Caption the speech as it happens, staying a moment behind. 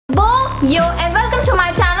Yo, and welcome to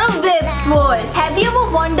my channel vibsworld. Have you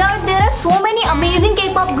ever wondered there are so many amazing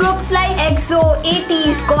K-pop groups like EXO,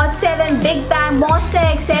 80s, GOT7, Big Bang, Monster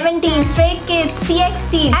X, 17, Stray Kids,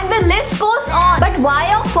 TXT, and the list goes on. But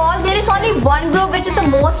why of all there is only one group which is the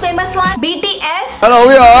most famous one, BTS? Hello,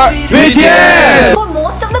 we are BTS! For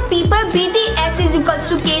most of the people, BTS is equals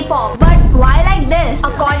to K-pop. But why like this?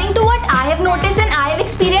 According to what I have noticed and I have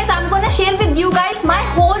experienced, I'm gonna share with you guys my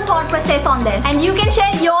whole thought process on this. And you can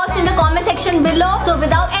share yours in the comment section below. So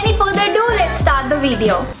without any further ado, let's start the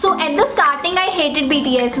video. So at the starting, I hated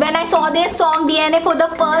BTS. When I saw their song DNA for the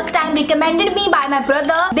first time recommended me by my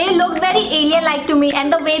brother, they looked very alien-like to me.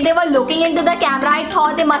 And the way they were looking into the camera, I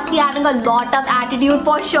thought they must be having a lot of attitude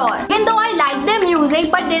for sure. Even though I liked their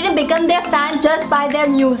music, but didn't become their fan just by their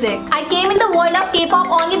music. I came in the world of K-pop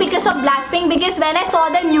only because of Blackpink, because when I saw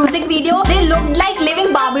their music video, they looked like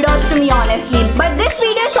living Barbie dolls to me, honestly. But this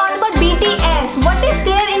video is all about BTS. What is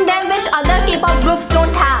there in them which other K-pop groups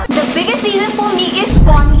don't have? The biggest reason for me is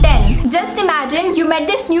content. Just imagine you met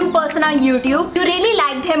this new person on YouTube, you really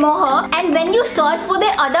liked him or her, and when you search for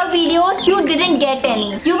their other videos, you didn't get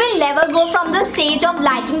any. You will never go from the stage of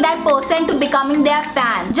liking that person to becoming their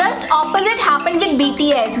fan. Just opposite happened with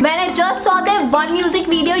BTS. When I just saw their one music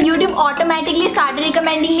video, YouTube automatically started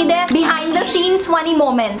recommending me their behind the scenes funny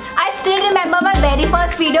moments. I still remember my very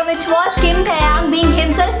first video, which was Kim Taeyang being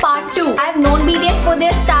himself part 2. I've known BTS for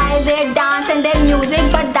their style, their dance and their music,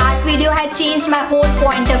 but that video had changed my whole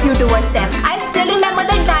point of view towards them. I still remember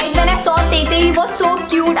the night when I saw Tay, he was so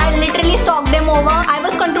cute. I literally stalked him over. I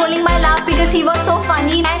was controlling my laugh because he was so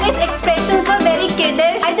funny and his expressions were very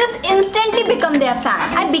kiddish. I just instantly became their fan.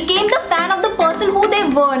 I became the fan of the person who they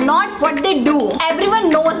were, not what they do. Everyone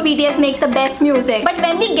knows BTS makes the best music, but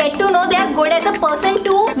when we get to know they are good as a person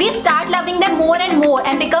too, we start loving them more and more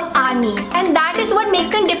and become armies. And that is what makes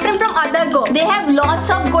them different from other groups. They have lots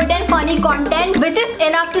of good and funny content which is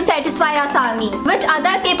enough to satisfy us armies, which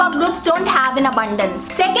other K-pop groups don't have in abundance.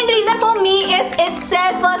 Second reason for me is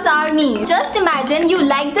itself us armies. Just imagine you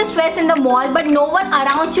like this dress in the mall, but no one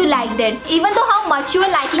around you liked it. Even though how much you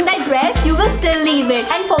are liking that dress, you will still leave it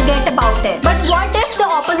and forget about it. But what if the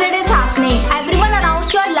opposite is happening? Everyone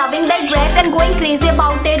around you are loving that dress and going crazy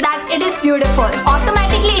about it, that it is beautiful.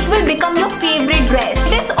 Automatically it will become your favorite dress.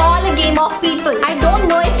 It is all a game of people. I don't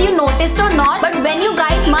know if you noticed or not, but when you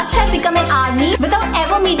guys must have become an army without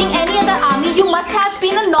ever meeting any other army, you must have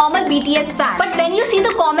been a normal BTS fan. But when you see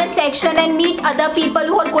the comment section and meet other people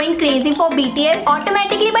who are going crazy for BTS,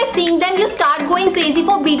 automatically by seeing them you start going crazy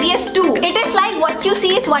for BTS too. It is like what you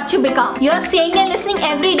see is what you become. You are saying and listening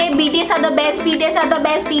every day, BTS are the best, BTS are the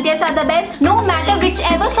best, BTS are the best. No matter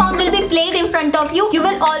whichever song will be played in front of you, you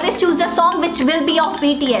will always choose a song which will be of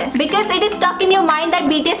BTS. Because it is stuck in your mind that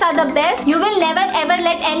BTS are the best, you will never ever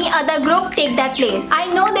let any other group take that place.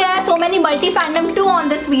 I know there are so many multi-fandom too on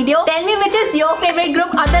this video. Tell me which is your favorite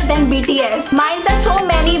group other than BTS. Mine are so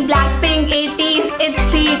many: Blackpink, 80s,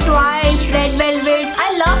 ITZY, Twice, Red Velvet.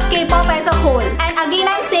 I love K-pop as a whole. And again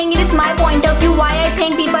I'm saying it is my point of view why I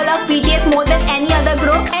think people love BTS more than any other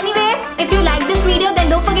group. Anyway, if you like this video, then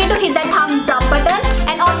don't forget to hit that thumbs up button.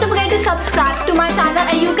 And also forget to subscribe to my channel,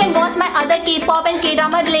 and you can watch my other K-pop and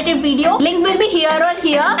K-drama related video. Link will be here or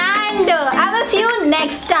here. And I will see you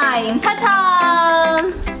next time. Ta-ta!